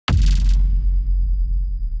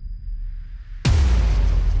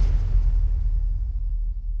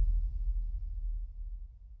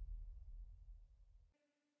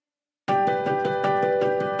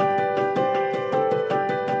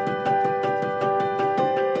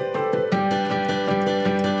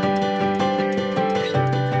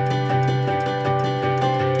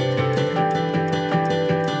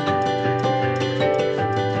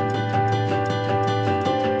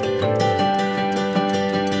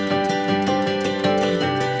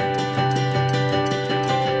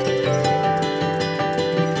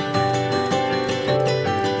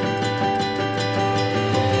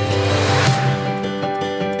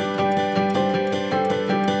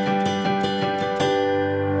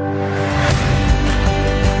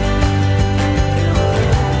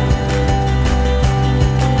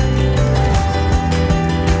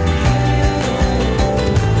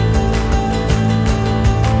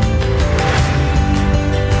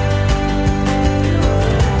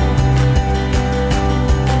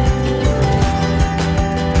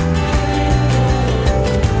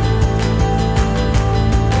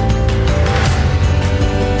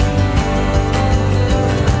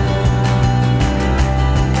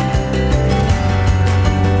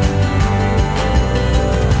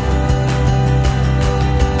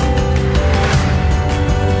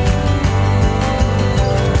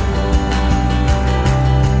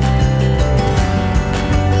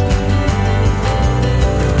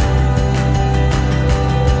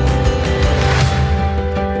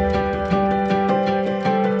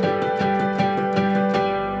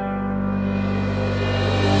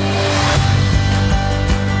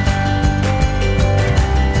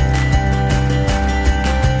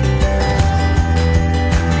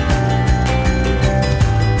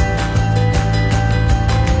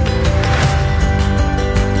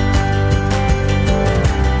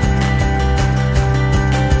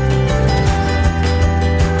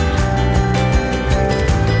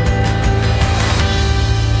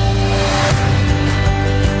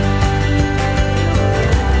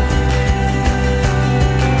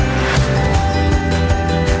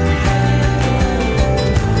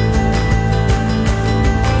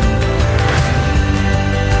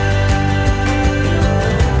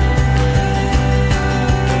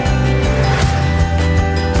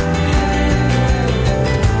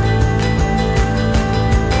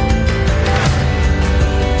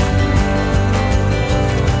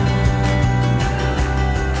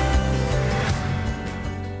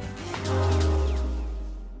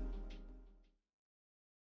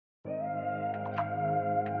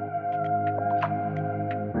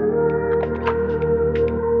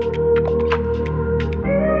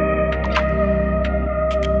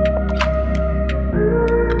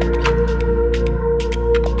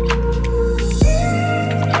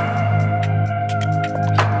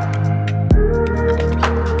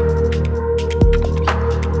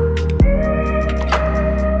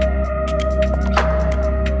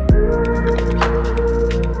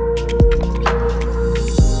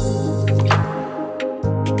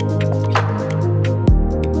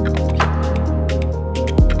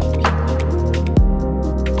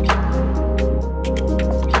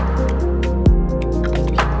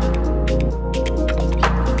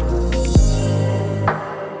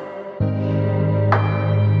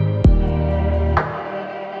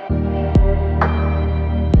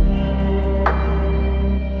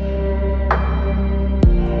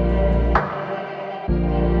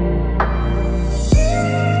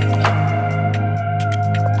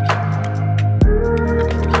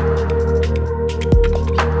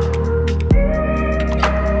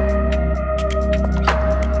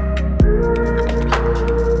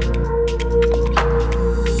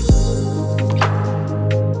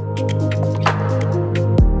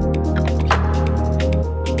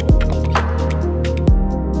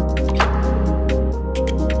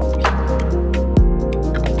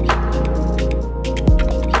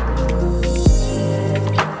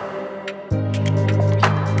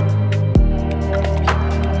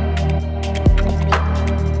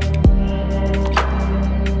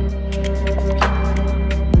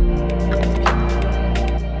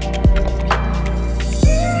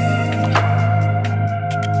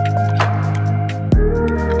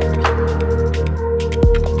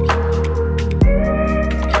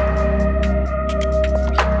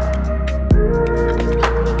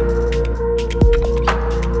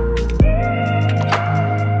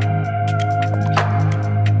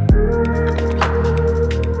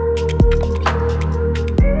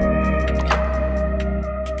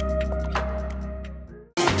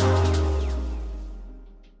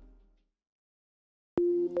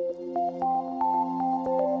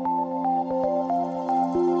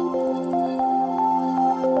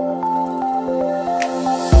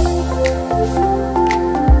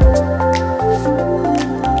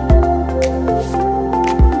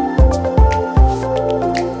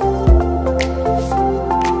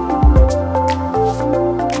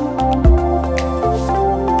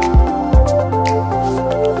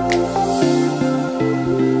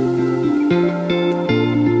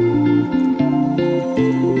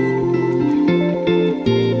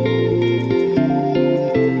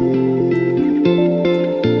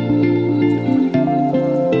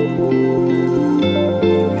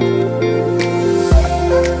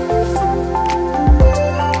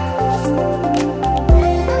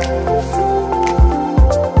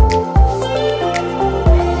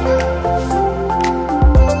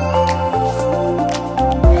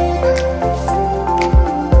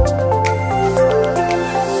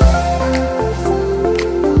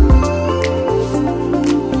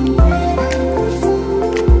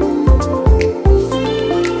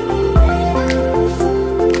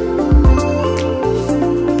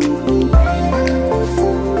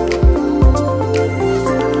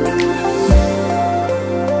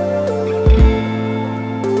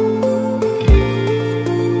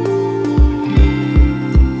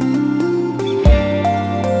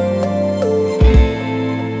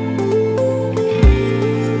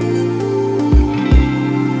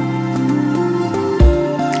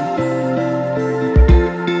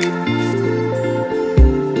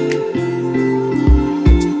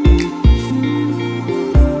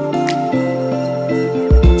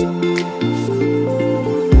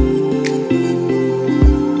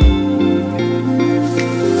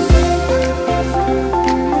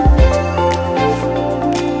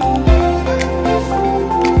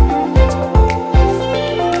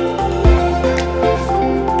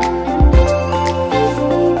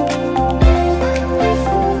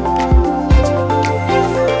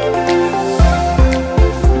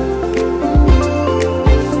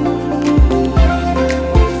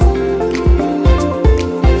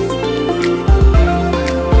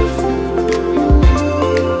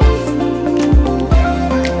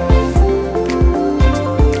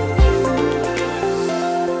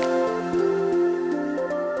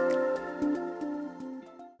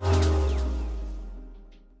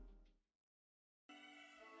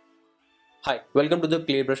welcome to the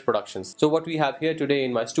Claybrush Productions. So what we have here today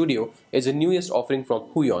in my studio is the newest offering from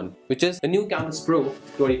Huion, which is the new Canvas Pro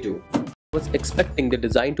 22. I was expecting the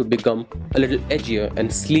design to become a little edgier and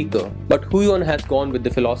sleeker, but Huion has gone with the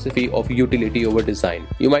philosophy of utility over design.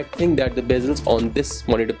 You might think that the bezels on this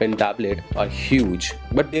monitor pen tablet are huge,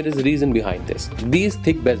 but there is a reason behind this. These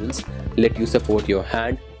thick bezels let you support your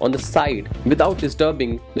hand on the side without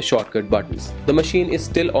disturbing the shortcut buttons. The machine is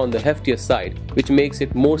still on the heftier side, which makes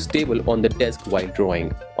it more stable on the desk while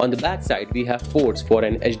drawing. On the back side, we have ports for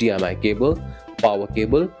an HDMI cable, power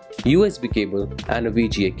cable, USB cable and a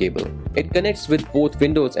VGA cable. It connects with both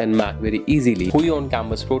Windows and Mac very easily. Huion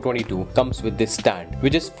Canvas Pro 22 comes with this stand,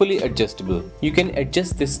 which is fully adjustable. You can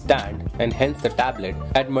adjust this stand and hence the tablet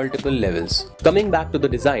at multiple levels. Coming back to the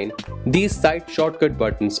design, these side shortcut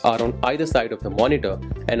buttons are on either side of the monitor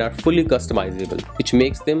and are fully customizable, which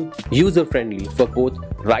makes them user-friendly for both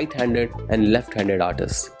right-handed and left-handed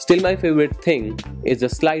artists. Still, my favorite thing is the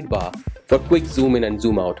slide bar for quick zoom in and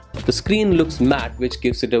zoom out. The screen looks matte, which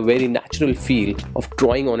gives it a very natural feel of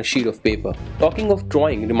drawing on a sheet of paper. Talking of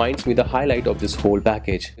drawing reminds me the highlight of this whole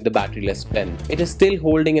package, the batteryless pen. It is still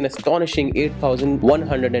holding an astonishing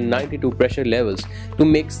 8192 pressure levels to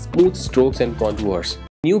make smooth strokes and contours.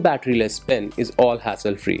 New batteryless pen is all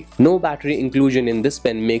hassle-free. No battery inclusion in this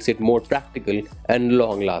pen makes it more practical and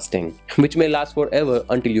long-lasting, which may last forever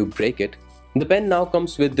until you break it. The pen now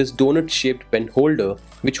comes with this donut-shaped pen holder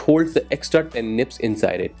which holds the extra 10 nibs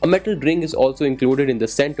inside it. A metal ring is also included in the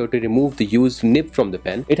center to remove the used nib from the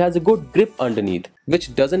pen. It has a good grip underneath,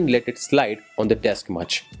 which doesn't let it slide on the desk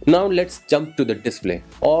much. Now let's jump to the display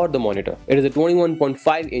or the monitor. It is a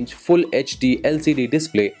 21.5-inch Full HD LCD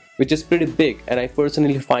display, which is pretty big, and I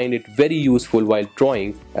personally find it very useful while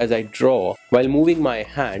drawing, as I draw while moving my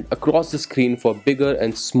hand across the screen for bigger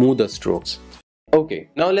and smoother strokes. Okay,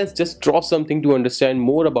 now let's just draw something to understand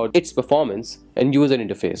more about its performance and user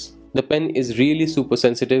interface. The pen is really super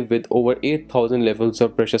sensitive with over 8000 levels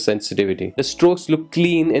of pressure sensitivity. The strokes look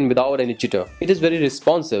clean and without any jitter. It is very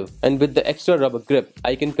responsive, and with the extra rubber grip,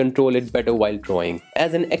 I can control it better while drawing.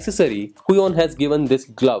 As an accessory, Huion has given this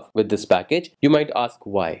glove with this package. You might ask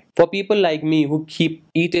why. For people like me who keep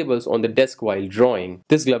eatables on the desk while drawing,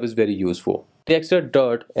 this glove is very useful. The extra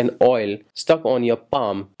dirt and oil stuck on your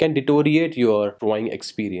palm can deteriorate your drawing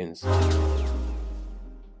experience.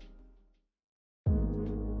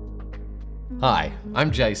 Hi,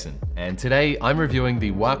 I'm Jason, and today I'm reviewing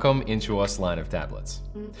the Wacom Intuos line of tablets.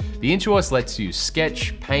 The Intuos lets you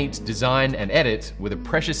sketch, paint, design, and edit with a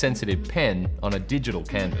pressure-sensitive pen on a digital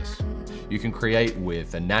canvas. You can create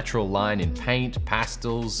with a natural line in paint,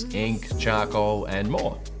 pastels, ink, charcoal, and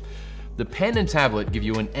more. The pen and tablet give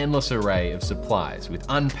you an endless array of supplies with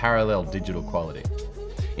unparalleled digital quality.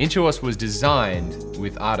 Intuos was designed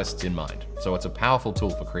with artists in mind, so it's a powerful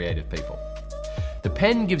tool for creative people. The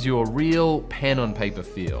pen gives you a real pen on paper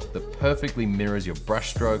feel that perfectly mirrors your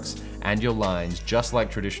brush strokes and your lines, just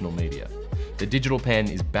like traditional media. The digital pen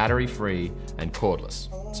is battery free and cordless,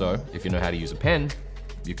 so if you know how to use a pen,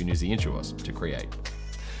 you can use the Intuos to create.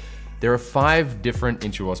 There are 5 different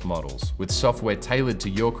Intuos models with software tailored to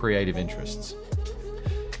your creative interests.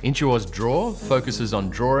 Intuos Draw focuses on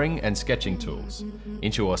drawing and sketching tools.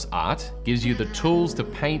 Intuos Art gives you the tools to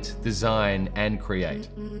paint, design, and create.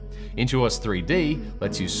 Intuos 3D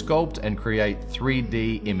lets you sculpt and create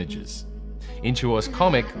 3D images. Intuos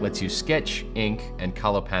Comic lets you sketch, ink, and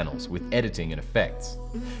color panels with editing and effects.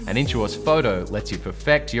 And Intuos Photo lets you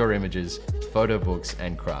perfect your images, photo books,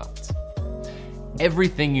 and crafts.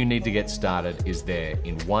 Everything you need to get started is there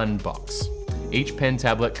in one box. Each pen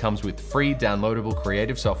tablet comes with free downloadable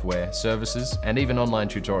creative software, services, and even online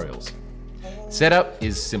tutorials. Setup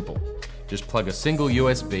is simple. Just plug a single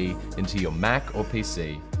USB into your Mac or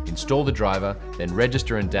PC, install the driver, then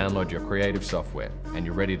register and download your creative software, and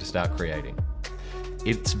you're ready to start creating.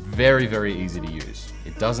 It's very, very easy to use.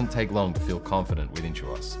 It doesn't take long to feel confident with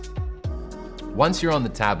Intuos. Once you're on the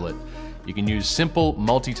tablet, you can use simple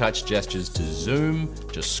multi-touch gestures to zoom,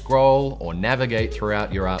 just scroll, or navigate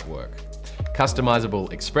throughout your artwork.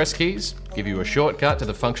 Customizable express keys give you a shortcut to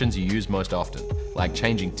the functions you use most often, like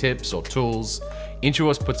changing tips or tools.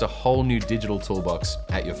 Intuos puts a whole new digital toolbox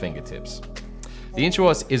at your fingertips. The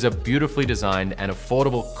Intuos is a beautifully designed and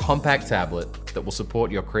affordable compact tablet that will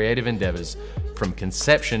support your creative endeavors from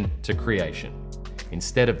conception to creation.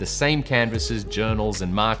 Instead of the same canvases, journals,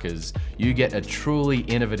 and markers, you get a truly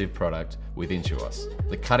innovative product with Intuos,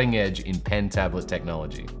 the cutting edge in pen tablet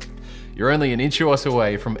technology. You're only an Intuos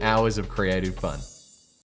away from hours of creative fun.